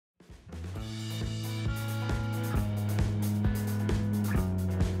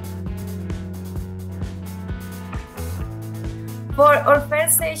For our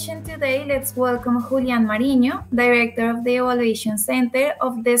first session today, let's welcome Julián Mariño, Director of the Evaluation Center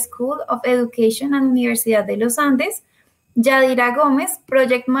of the School of Education at Universidad de Los Andes, Yadira Gómez,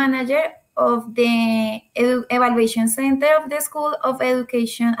 Project Manager of the Evaluation Center of the School of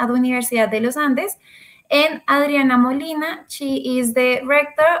Education at Universidad de Los Andes, and Adriana Molina, she is the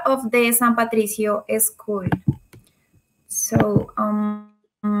Rector of the San Patricio School. So,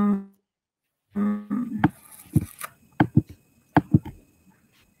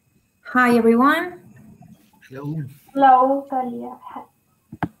 hi, everyone. Hello. Hello, Talia.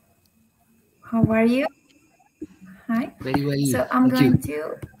 How are you? Hi. Very well. So I'm going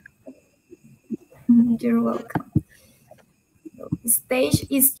to. You're welcome. The stage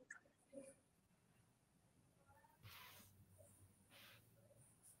is.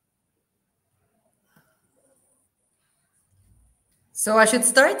 So I should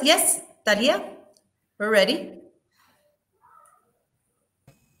start? Yes, Talia? We're ready?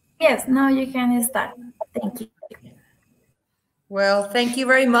 Yes, now you can start. Thank you. Well, thank you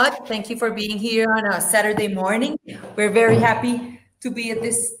very much. Thank you for being here on a Saturday morning. We're very happy to be at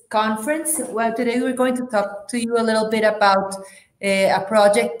this conference. Well, today we're going to talk to you a little bit about a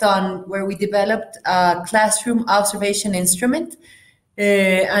project on where we developed a classroom observation instrument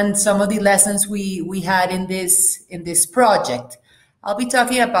and some of the lessons we had in this project. I'll be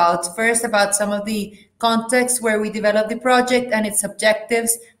talking first about some of the context where we developed the project and its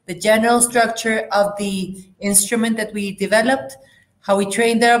objectives, the general structure of the instrument that we developed, how we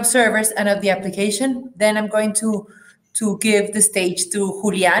trained our observers, and of the application. Then I'm going to give the stage to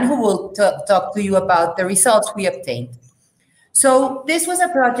Julián, who will talk to you about the results we obtained. So this was a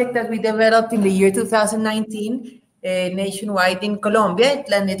project that we developed in the year 2019, nationwide in Colombia,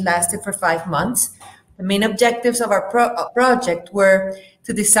 and it lasted for 5 months. The main objectives of our project were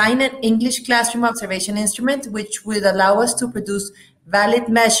to design an English classroom observation instrument which would allow us to produce valid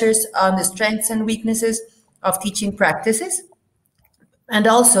measures on the strengths and weaknesses of teaching practices, and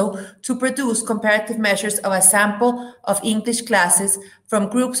also to produce comparative measures of a sample of English classes from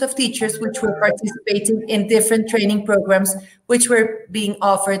groups of teachers which were participating in different training programs which were being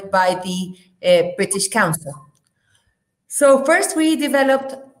offered by the British Council. So first we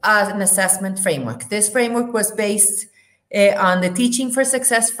developed an assessment framework. This framework was based on the Teaching for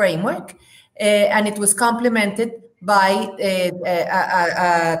Success framework, and it was complemented by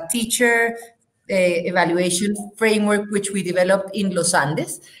a teacher evaluation framework, which we developed in Los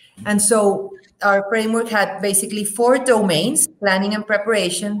Andes. And so our framework had basically 4 domains: planning and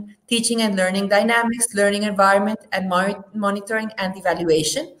preparation, teaching and learning dynamics, learning environment, and monitoring and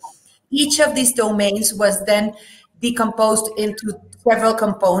evaluation. Each of these domains was then decomposed into several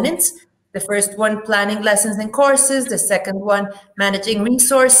components. The first one, planning lessons and courses. The second one, managing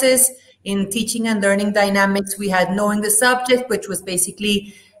resources. In teaching and learning dynamics, we had knowing the subject, which was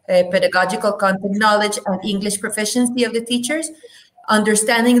basically pedagogical content knowledge and English proficiency of the teachers,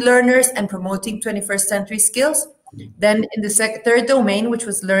 understanding learners and promoting 21st century skills. Then in the third domain, which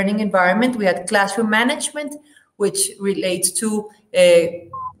was learning environment, we had classroom management, which relates to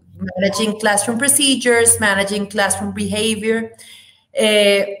managing classroom procedures, managing classroom behavior,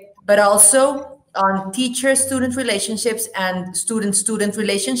 but also on teacher-student relationships and student-student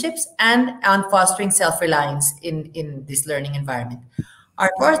relationships, and on fostering self-reliance in this learning environment.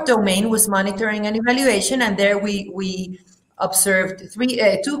 Our fourth domain was monitoring and evaluation, and there we observed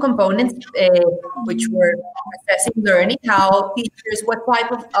two components, which were assessing learning, how teachers, what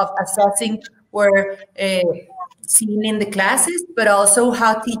type of assessing were seen in the classes, but also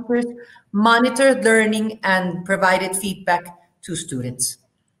how teachers monitored learning and provided feedback to students.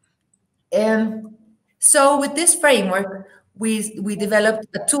 So with this framework, we developed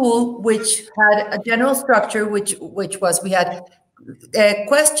a tool which had a general structure, which was, we had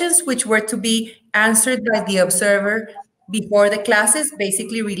questions which were to be answered by the observer before the classes,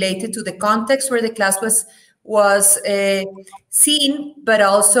 basically related to the context where the class was seen, but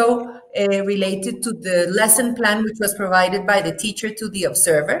also related to the lesson plan which was provided by the teacher to the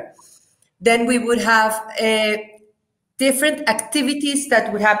observer. Then we would have different activities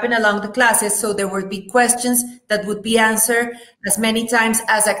that would happen along the classes. So there would be questions that would be answered as many times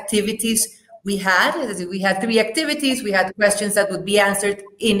as activities we had. We had 3 activities. We had questions that would be answered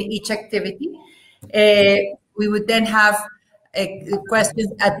in each activity. We would then have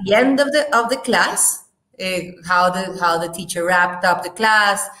questions at the end of the class, how the teacher wrapped up the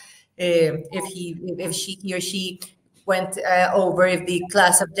class, if he or she went over if the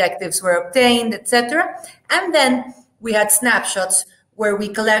class objectives were obtained, etc. And then we had snapshots where we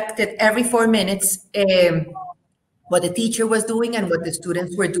collected every 4 minutes what the teacher was doing and what the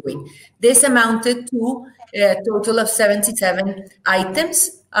students were doing. This amounted to a total of 77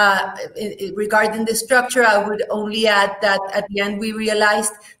 items. Regarding the structure, I would only add that at the end we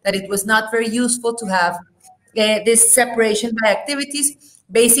realized that it was not very useful to have this separation by activities,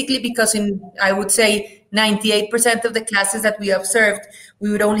 basically because I would say 98% of the classes that we observed, we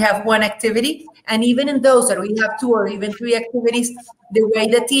would only have one activity. And even in those that we have 2 or even 3 activities, the way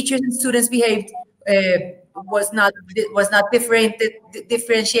the teachers and students behaved was not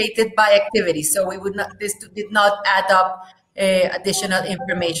differentiated by activities. So this did not add up additional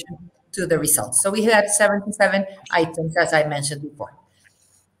information to the results. So we had 77 items, as I mentioned before.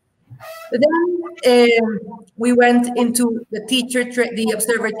 But then we went into the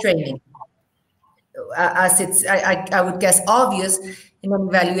observer training. As it's, I would guess, obvious, in an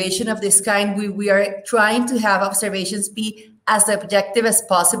evaluation of this kind, we are trying to have observations be as objective as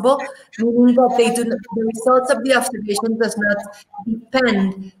possible, meaning that the results of the observation does not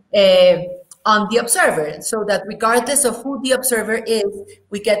depend on the observer, so that regardless of who the observer is,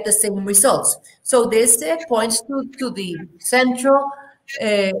 we get the same results. So this points to the central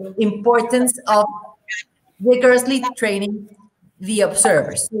importance of rigorously training the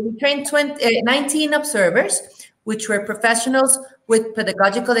observers. So we trained 19 observers, which were professionals with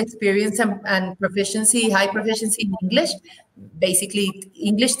pedagogical experience and proficiency, high proficiency in English, basically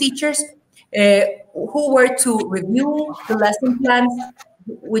English teachers, who were to review the lesson plans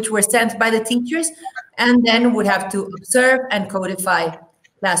which were sent by the teachers, and then would have to observe and codify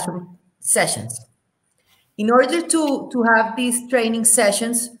classroom sessions. In order to have these training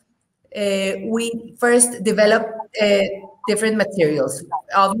sessions, we first developed different materials.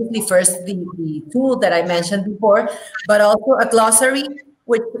 Obviously, first the tool that I mentioned before, but also a glossary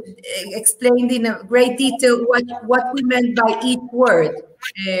which explained in a great detail what we meant by each word.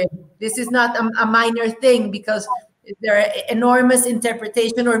 This is not a minor thing, because there are enormous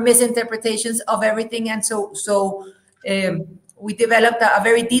interpretation or misinterpretations of everything, and so we developed a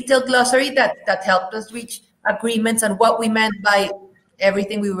very detailed glossary that helped us reach agreements on what we meant by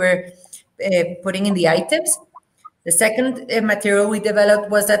everything we were putting in the items. The second material we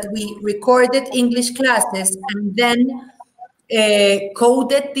developed was that we recorded English classes and then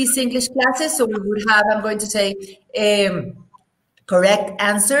coded these English classes. So we would have, I'm going to say, correct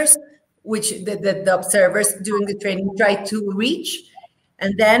answers, which the observers during the training tried to reach.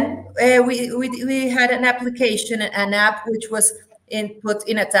 And then we had an application, an app, which was put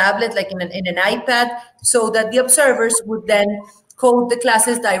in a tablet, like in an iPad, so that the observers would then code the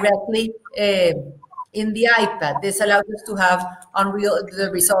classes directly in the iPad. This allows us to have the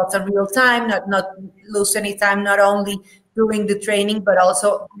results on real time, not lose any time, not only during the training, but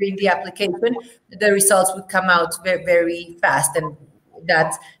also during the application. The results would come out very, very fast, and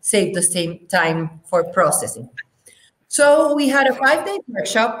that saved the same time for processing. So we had a 5-day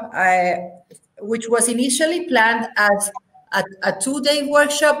workshop, which was initially planned as a 2-day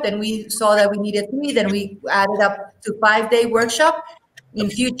workshop. Then we saw that we needed 3, then we added up to 5-day workshop. In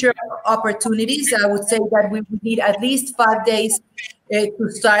future opportunities, I would say that we would need at least 5 days to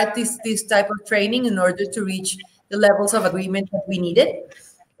start this type of training in order to reach the levels of agreement that we needed.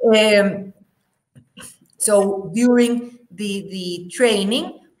 So during the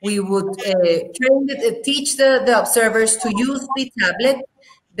training, we would teach the observers to use the tablet,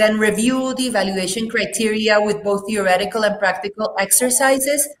 then review the evaluation criteria with both theoretical and practical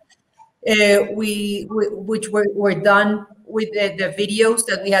exercises, which were done with the videos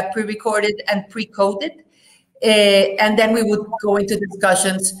that we had pre-recorded and pre-coded. And then we would go into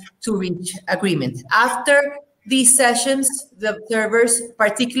discussions to reach agreement. After these sessions, the observers,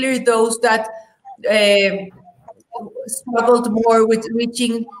 particularly those that struggled more with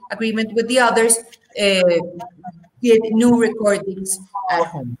reaching agreement with the others, did new recordings at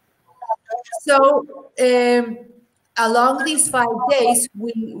home. So along these 5 days,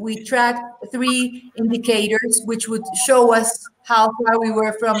 we tracked 3 indicators which would show us how far we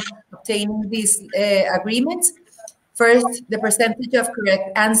were from obtaining these agreements. First, the percentage of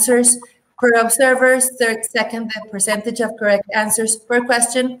correct answers per observers. Second, the percentage of correct answers per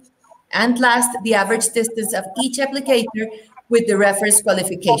question. And last, the average distance of each applicator with the reference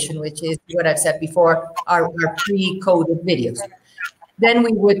qualification, which is what I've said before, our pre-coded videos. Then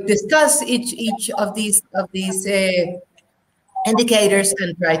we would discuss each of these indicators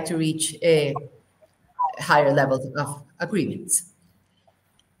and try to reach higher levels of agreements.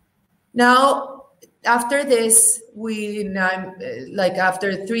 Now, after this,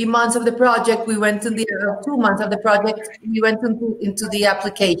 after 3 months of the project, we went to 2 months of the project, we went into the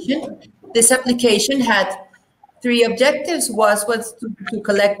application. This application had 3 objectives. Was to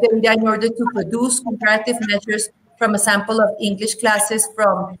collect data in order to produce comparative measures from a sample of English classes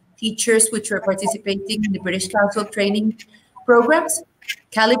from teachers which were participating in the British Council training programs,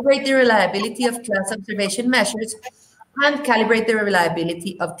 calibrate the reliability of class observation measures, and calibrate the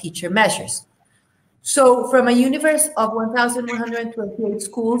reliability of teacher measures. So from a universe of 1,128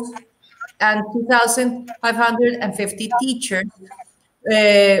 schools and 2,550 teachers,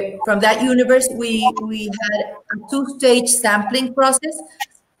 from that universe, we had a two-stage sampling process.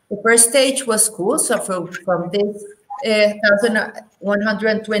 The first stage was schools. So from this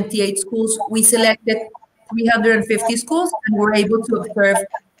 1,128 schools, we selected 350 schools and were able to observe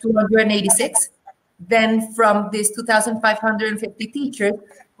 286. Then from these 2,550 teachers,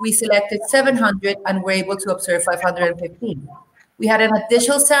 we selected 700 and were able to observe 515. We had an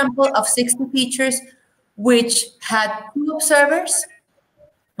additional sample of 60 teachers, which had 2 observers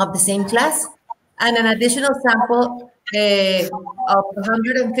of the same class, and an additional sample of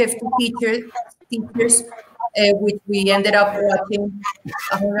 150 teachers, which we ended up watching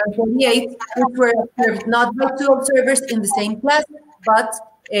 148, which were observed not by 2 observers in the same class, but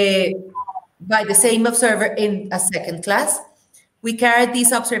by the same observer in a second class. We carried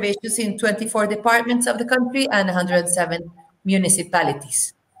these observations in 24 departments of the country and 107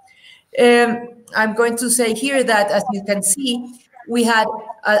 municipalities. I'm going to say here that, as you can see, we had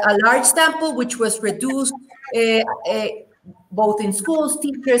a large sample which was reduced both in schools,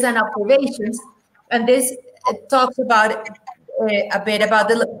 teachers, and observations. And this talks about a bit about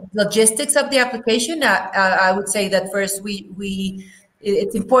the logistics of the application. I would say that first,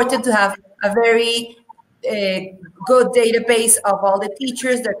 it's important to have a very good database of all the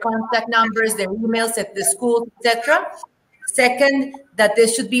teachers, their contact numbers, their emails at the school, etc. Second, that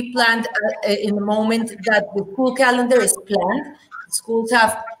this should be planned in the moment that the school calendar is planned. Schools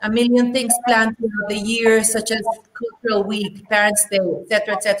have a million things planned throughout the year, such as Cultural Week, Parents' Day,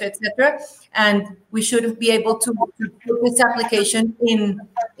 etc., etc., etc. And we should be able to put this application in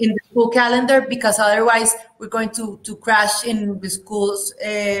the school calendar, because otherwise we're going to crash in the school's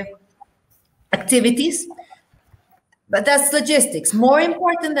activities. But that's logistics. More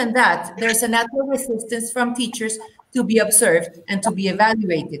important than that, there's a natural resistance from teachers to be observed and to be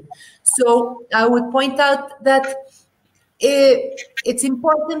evaluated. So I would point out that it's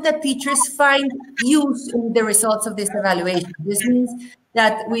important that teachers find use in the results of this evaluation. This means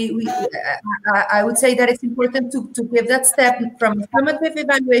that I would say that it's important to give that step from a summative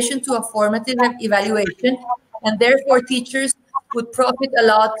evaluation to a formative evaluation, and therefore teachers would profit a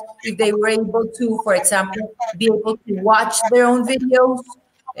lot if they were able to, for example, be able to watch their own videos,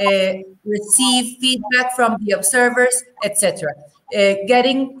 receive feedback from the observers, etc.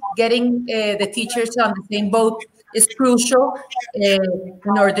 Getting the teachers on the same boat is crucial in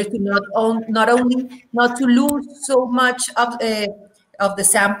order to not only not to lose so much of the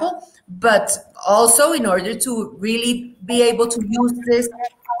sample, but also in order to really be able to use this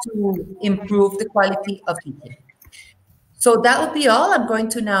to improve the quality of teaching. So that would be all. I'm going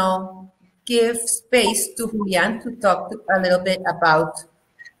to now give space to Julian to talk a little bit about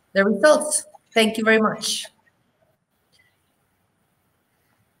the results. Thank you very much.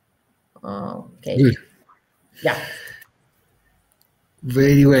 Okay. Good. Yeah.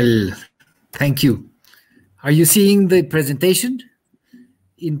 Very well. Thank you. Are you seeing the presentation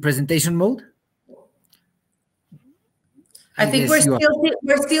in presentation mode? I think we're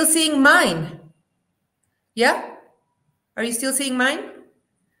still seeing mine. Yeah? Are you still seeing mine?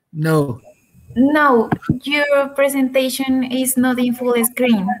 No. No, your presentation is not in full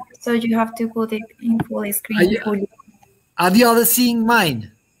screen, so you have to put it in full screen. Are the others seeing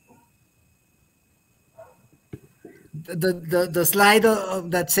mine? The slide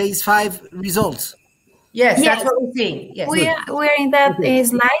that says 5 results. Yes, that's what we're seeing. Yes. We're in that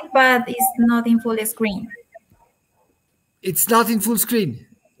slide, but it's not in full screen. It's not in full screen?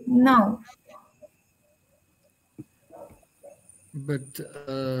 No. But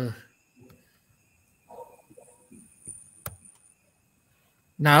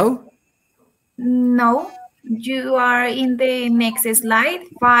now? No, you are in the next slide,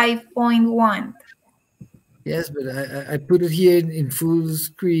 5.1. Yes, but I put it here in full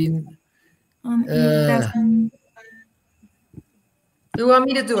screen. It do you want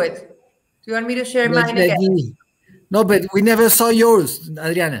me to do it? Do you want me to share mine again? No, but we never saw yours,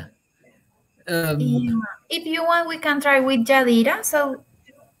 Adriana. If you want, we can try with Yadira. So,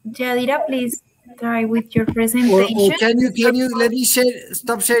 Yadira, please try with your presentation. Or can you let me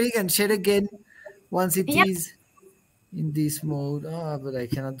stop sharing and share again once it is in this mode? Oh, but I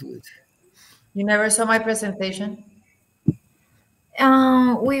cannot do it. You never saw my presentation?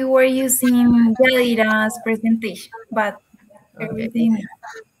 We were using Yadira's presentation, but everything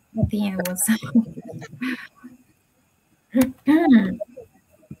at the end was... Okay.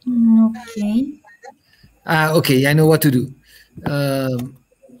 Okay, I know what to do.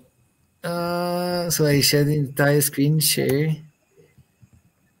 So I share the entire screen share.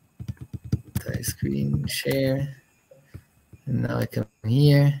 Entire screen share. And now I come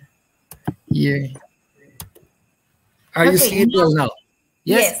here. Are you seeing it well now?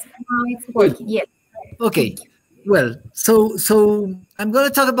 Yes, now it's working. Yes. Okay. Well, so I'm going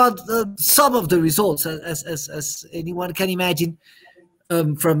to talk about some of the results, as anyone can imagine,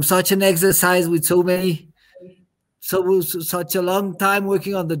 from such an exercise with such a long time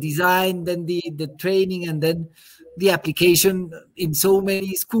working on the design, then the training, and then the application in so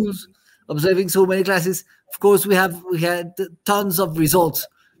many schools, observing so many classes. Of course, we had tons of results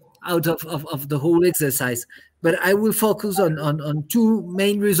out of the whole exercise. But I will focus on two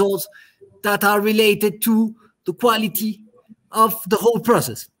main results that are related to the quality of the whole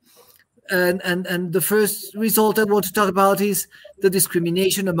process. And the first result I want to talk about is the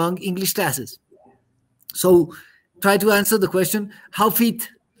discrimination among English classes. So try to answer the question, how fit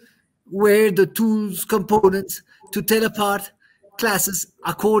were the tools components to tell apart classes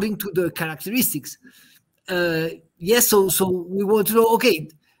according to their characteristics? Yes, so we want to know, okay,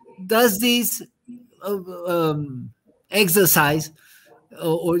 does this exercise,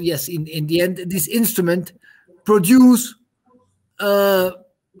 or yes, in the end, this instrument produce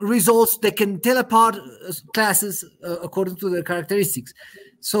results that can tell apart classes according to their characteristics?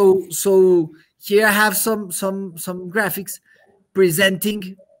 So here I have some graphics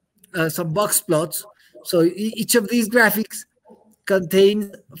presenting some box plots. So each of these graphics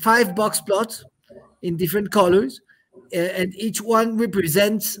contains 5 box plots in different colors, and each one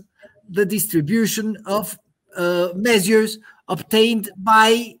represents the distribution of measures obtained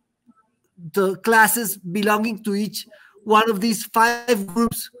by the classes belonging to each one of these 5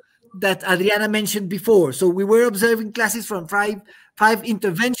 groups that Adriana mentioned before. So we were observing classes from five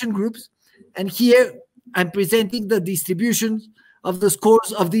intervention groups, and here I'm presenting the distribution of the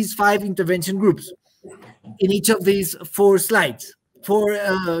scores of these 5 intervention groups in each of these 4 slides, 4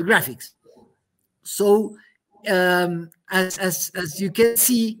 graphics. So as you can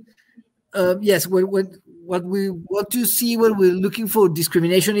see, yes, what we want to see when we're looking for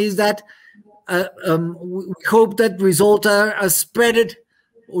discrimination is that we hope that results are as spread,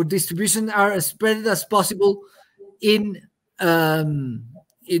 or distribution are as spread as possible in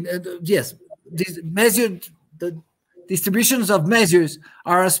yes, the distributions of measures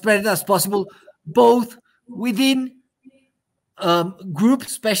are as spread as possible, both within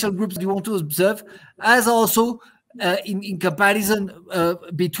groups, special groups you want to observe, as also in comparison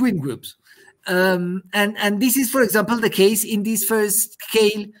between groups. And this is, for example, the case in this first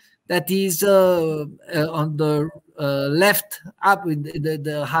scale that is on the left up in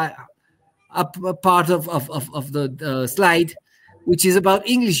the high up part of the slide, which is about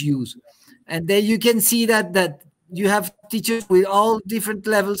English use. And there you can see that you have teachers with all different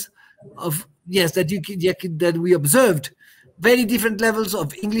levels of, yes, that we observed very different levels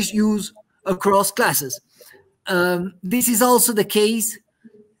of English use across classes. This is also the case,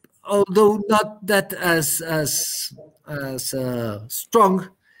 although not that as strong,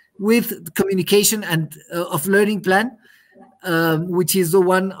 with communication and of learning plan, which is the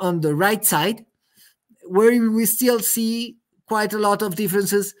one on the right side, where we still see quite a lot of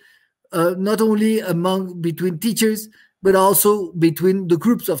differences, not only between teachers, but also between the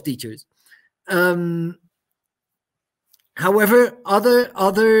groups of teachers. However,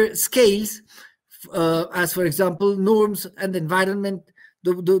 other scales, as for example, norms and environment,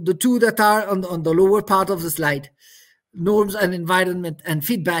 the two that are on the lower part of the slide, norms and environment and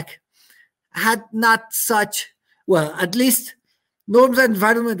feedback, had not such, well, at least norms and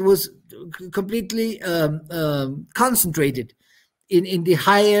environment was completely concentrated in the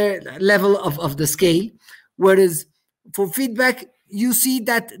higher level of the scale, whereas for feedback, you see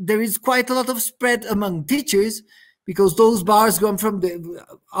that there is quite a lot of spread among teachers, because those bars go from the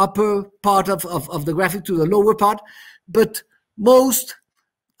upper part of the graphic to the lower part, but most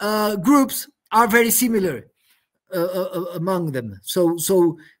groups are very similar among them.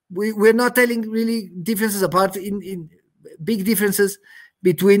 So we're not telling really differences apart in big differences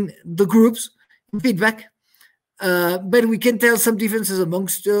between the groups in feedback, but we can tell some differences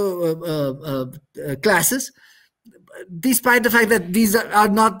amongst classes, despite the fact that these are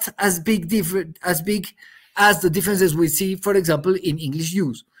not as big as the differences we see, for example, in English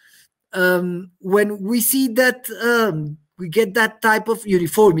use. When we see that we get that type of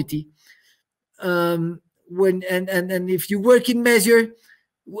uniformity, and if you work in measure,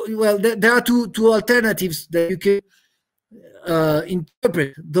 well, there are two alternatives that you can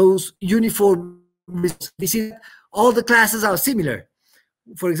interpret those uniform. This is all the classes are similar.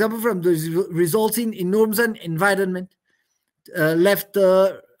 For example, from the results in norms and environment, left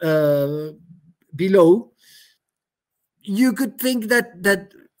below, you could think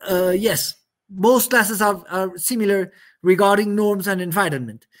that yes, most classes are similar regarding norms and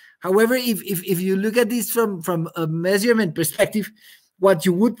environment. However, if you look at this from a measurement perspective, what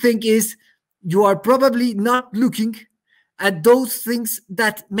you would think is you are probably not looking at those things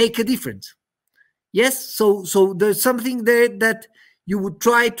that make a difference. Yes, so there's something there that you would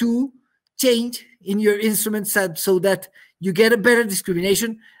try to change in your instruments so that you get a better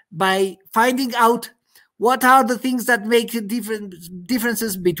discrimination by finding out what are the things that make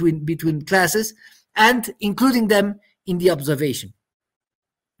differences between classes and including them in the observation.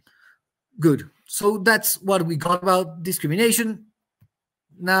 Good. So that's what we got about discrimination.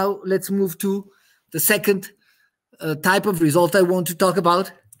 Now let's move to the second type of result I want to talk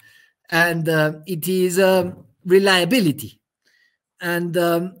about, and it is reliability. And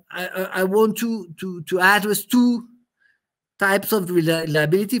I want to address two types of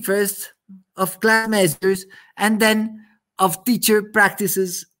reliability. First, of class measures, and then of teacher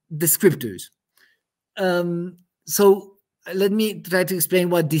practices descriptors. So let me try to explain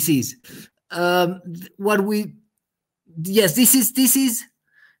what this is. This is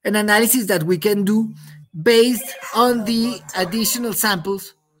an analysis that we can do based on the additional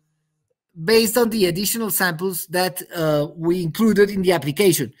samples that we included in the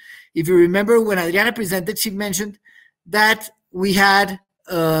application. If you remember, when Adriana presented, she mentioned that we had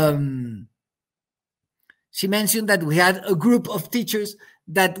a group of teachers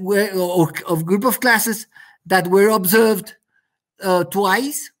that were, or a group of classes that were observed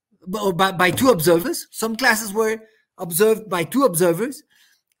twice by two observers. Some classes were observed by two observers,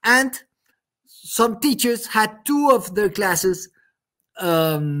 and some teachers had two of their classes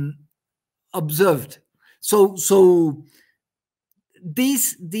observed. So the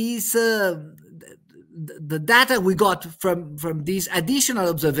data we got from these additional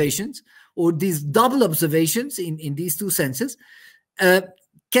observations, or these double observations in these two senses,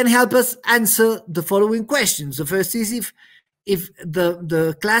 can help us answer the following questions. The first is if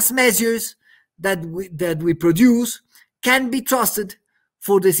the class measures that we produce can be trusted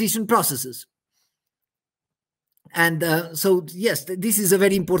for decision processes. And so yes, this is a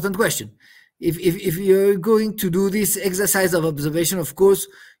very important question. If you're going to do this exercise of observation, of course,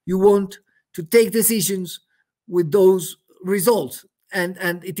 you want to take decisions with those results. And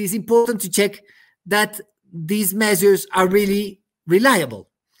it is important to check that these measures are really reliable.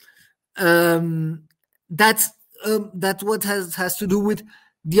 That's what has to do with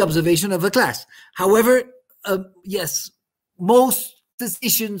the observation of a class. However, yes, most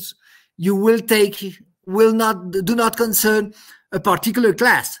decisions you will take do not concern a particular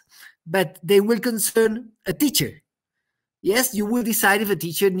class, but they will concern a teacher. Yes, you will decide if a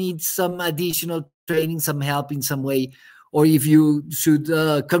teacher needs some additional training, some help in some way, or if you should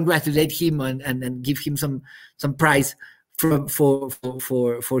congratulate him and give him some prize for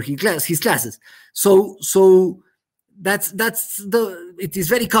his classes. So it is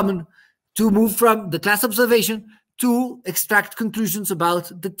very common to move from the class observation to extract conclusions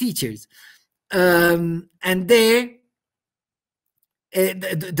about the teachers. And there's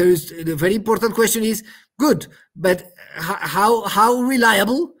the very important question is, good, but how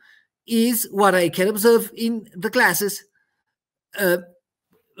reliable is what I can observe in the classes?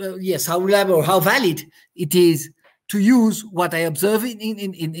 Yes, how reliable or how valid it is to use what I observe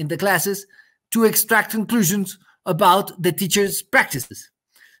in the classes to extract conclusions about the teacher's practices.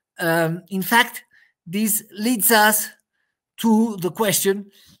 In fact, this leads us to the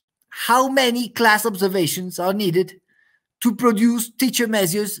question, how many class observations are needed to produce teacher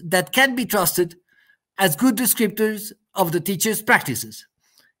measures that can be trusted as good descriptors of the teacher's practices?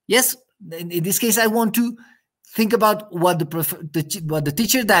 Yes, in this case, I want to think about what the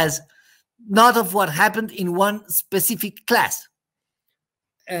teacher does, not of what happened in one specific class.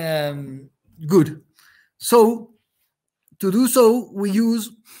 Good. So to do so, we use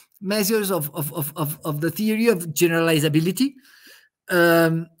measures of the theory of generalizability,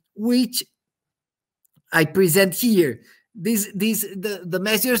 which I present here. The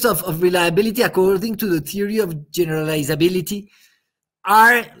measures of reliability according to the theory of generalizability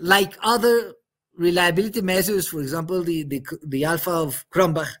are like other reliability measures. For example, the alpha of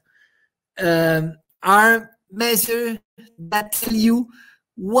Cronbach are measures that tell you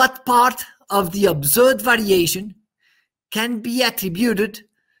what part of the observed variation can be attributed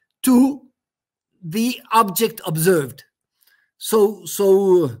to the object observed.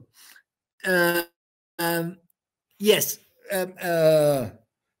 Yes,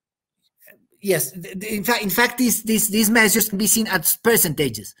 yes, in fact, these measures can be seen as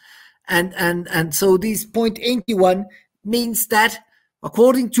percentages, and so this 0.81 means that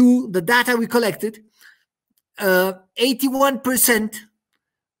according to the data we collected, 81%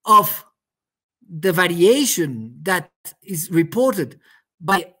 of the variation that is reported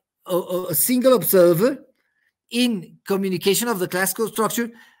by a single observer in communication of the class code structure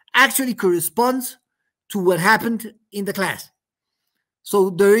actually corresponds to what happened in the class. So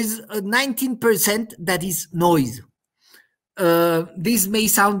there is a 19% that is noise. This may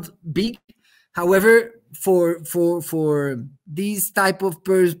sound big, however, for these type of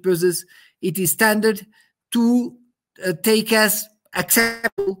purposes, it is standard to take as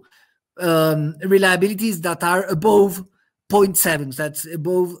acceptable reliabilities that are above 0.7, that's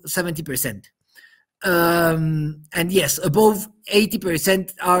above 70%. And yes, above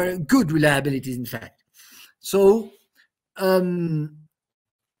 80% are good reliabilities, in fact. So, and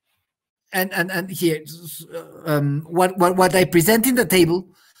here, what I present in the table,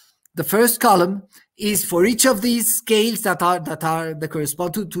 the first column is for each of these scales that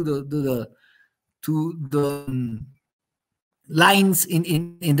correspond to the lines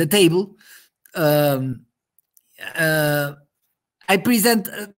in the table. I present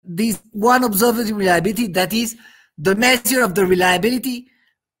this one observability reliability, that is the measure of the reliability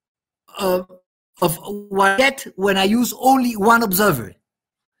of what I get when I use only one observer.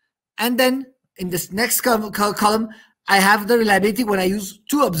 And then in this next column, I have the reliability when I use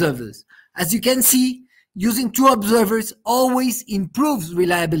two observers. As you can see, using two observers always improves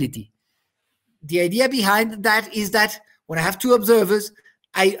reliability. The idea behind that is that when I have two observers,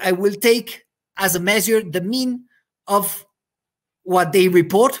 I will take as a measure the mean of what they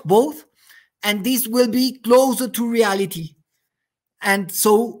report both, and this will be closer to reality. And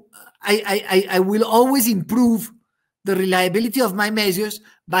so I will always improve the reliability of my measures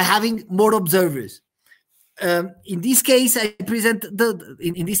by having more observers. In this case, I present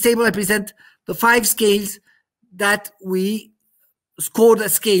in this table, I present the 5 scales that we scored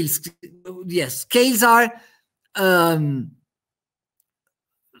as scales. Yes, scales are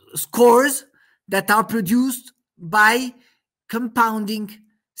scores that are produced by compounding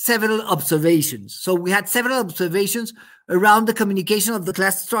several observations. So we had several observations around the communication of the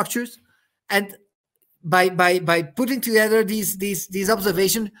class structures, and by putting together these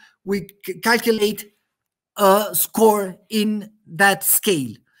observations, we calculate a score in that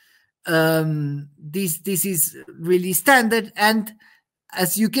scale. This is really standard, and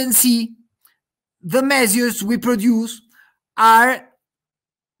as you can see, the measures we produce are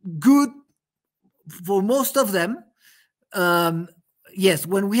good for most of them. Yes,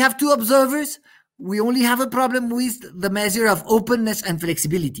 when we have two observers, we only have a problem with the measure of openness and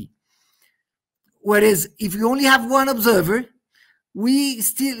flexibility. Whereas if we only have one observer, we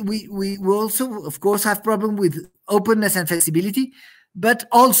also, of course, have problem with openness and flexibility, but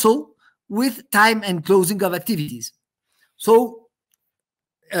also with time and closing of activities. So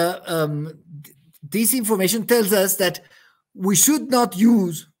this information tells us that we should not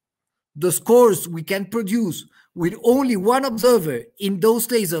use the scores we can produce with only one observer in those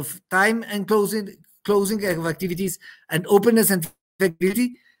cases of time and closing of activities and openness and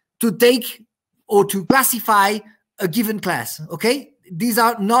flexibility to take or to classify a given class. Okay, these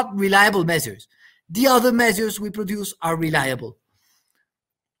are not reliable measures. The other measures we produce are reliable.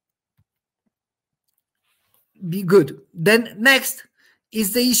 Be good. Then next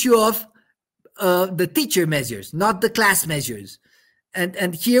is the issue of the teacher measures, not the class measures.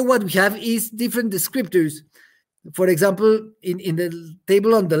 And here what we have is different descriptors. For example, in the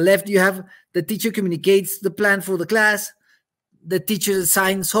table on the left, you have the teacher communicates the plan for the class, the teacher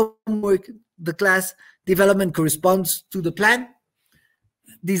assigns homework, the class development corresponds to the plan.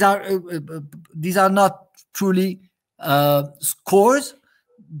 These are not truly scores,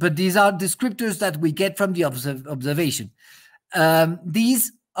 but these are descriptors that we get from the observation.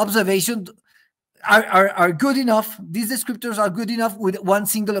 These observations are good enough. These descriptors are good enough with one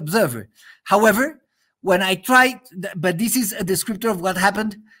single observer. However, when I try, but this is a descriptor of what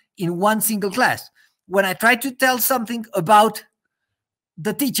happened in one single class. When I try to tell something about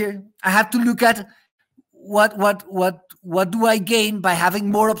the teacher, I have to look at what do I gain by having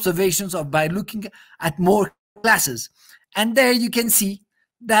more observations or by looking at more classes. And there you can see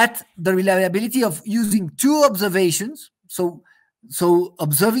that the reliability of using two observations, so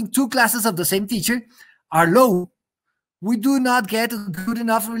observing two classes of the same teacher, are low. We do not get good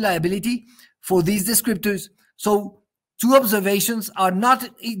enough reliability for these descriptors. So two observations are not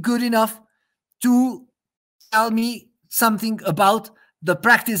good enough to tell me something about the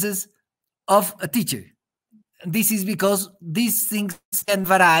practices of a teacher. This is because these things can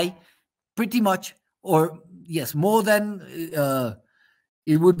vary pretty much, or yes, more than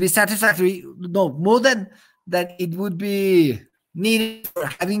it would be satisfactory, no, more than that it would be needed for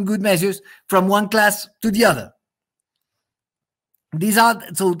having good measures from one class to the other. These are,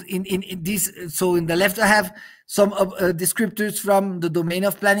 so in this, so in the left I have some descriptors from the domain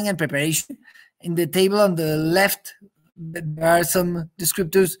of planning and preparation. In the table on the left, there are some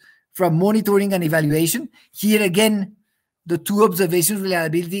descriptors from monitoring and evaluation. Here again, the two observations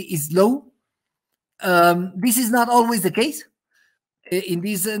reliability is low. This is not always the case. In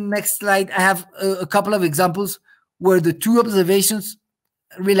this next slide, I have a couple of examples where the two observations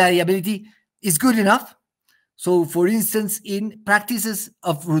reliability is good enough. So, for instance, in practices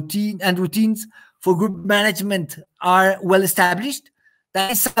of routines for group management are well established.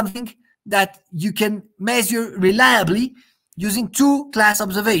 That is something that you can measure reliably using two class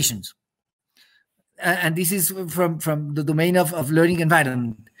observations. And this is from the domain of learning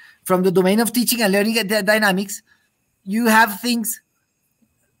environment. From the domain of teaching and learning dynamics, you have things,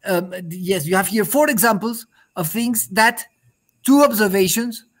 yes, you have here 4 examples of things that two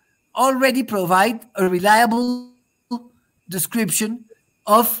observations already provide a reliable description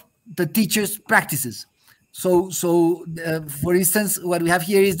of the teacher's practices. So for instance, what we have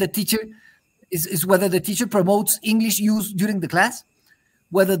here is the teacher, is whether the teacher promotes English use during the class,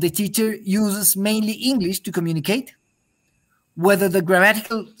 whether the teacher uses mainly English to communicate, whether the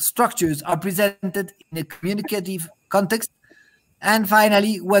grammatical structures are presented in a communicative context, and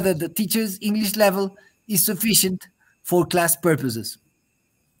finally, whether the teacher's English level is sufficient for class purposes.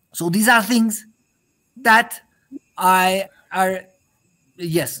 So these are things that that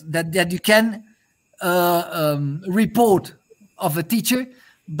you can report of a teacher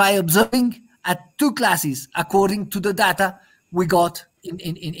by observing at 2 classes according to the data we got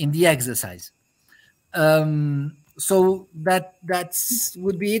in the exercise. So that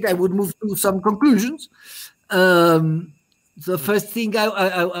would be it. I would move to some conclusions. The first thing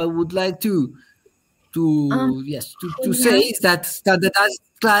I would like to say is that standardized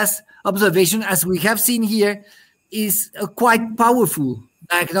class observation, as we have seen here, is a quite powerful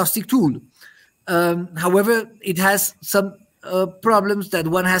diagnostic tool. However, it has some problems that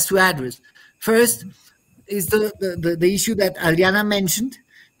one has to address. First is the issue that Adriana mentioned,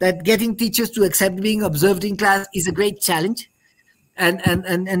 that getting teachers to accept being observed in class is a great challenge.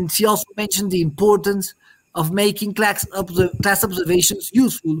 And she also mentioned the importance of making class observations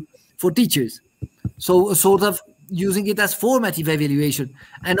useful for teachers. So sort of using it as formative evaluation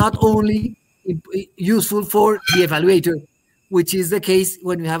and not only useful for the evaluator, which is the case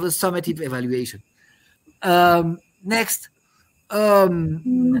when you have a summative evaluation. Next, yes,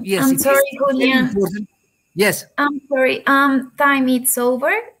 I'm sorry, Julian. Yes. I'm sorry. Time is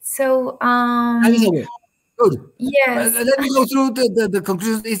over. So time is over. Good. Yes. Let me go through the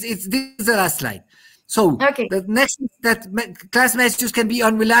conclusion. This is the last slide. So okay. The next is that class measures can be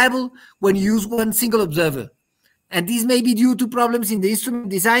unreliable when you use one single observer. And these may be due to problems in the instrument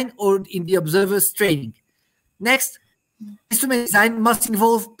design or in the observer's training. Next, instrument design must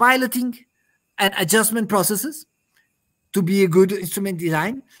involve piloting and adjustment processes to be a good instrument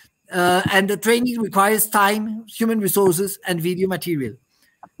design. And the training requires time, human resources, and video material.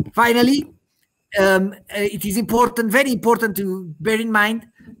 Finally, it is important, very important to bear in mind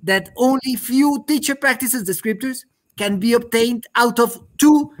that only few teacher practices descriptors can be obtained out of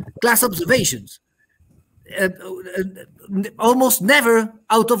 2 class observations. Almost never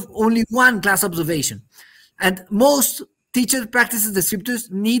out of only 1 class observation. And most teacher practices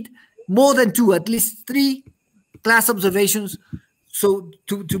descriptors need more than 2, at least 3 class observations, so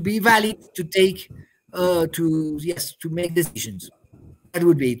to be valid, to take to make decisions. That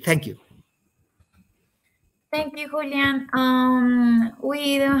would be it. Thank you. Thank you, Julian.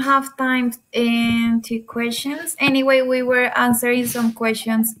 We don't have time to questions. Anyway, we were answering some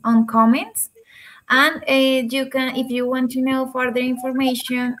questions on comments. And you can, if you want to know further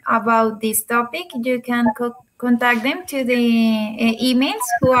information about this topic, you can contact them to the emails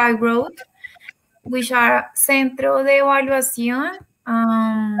who I wrote, which are centro de evaluación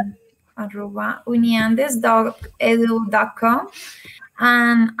 @uniandes.edu.com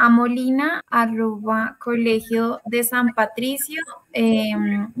and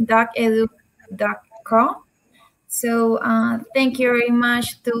amolina@colegio-de-san-patricio.edu.com. So thank you very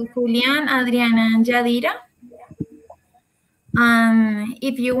much to Julian, Adriana, and Yadira.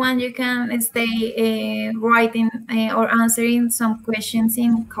 If you want, you can stay writing or answering some questions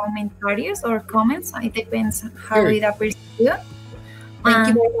in commentaries or comments. It depends how it appears to you. Thank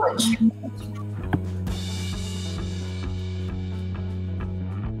you very much.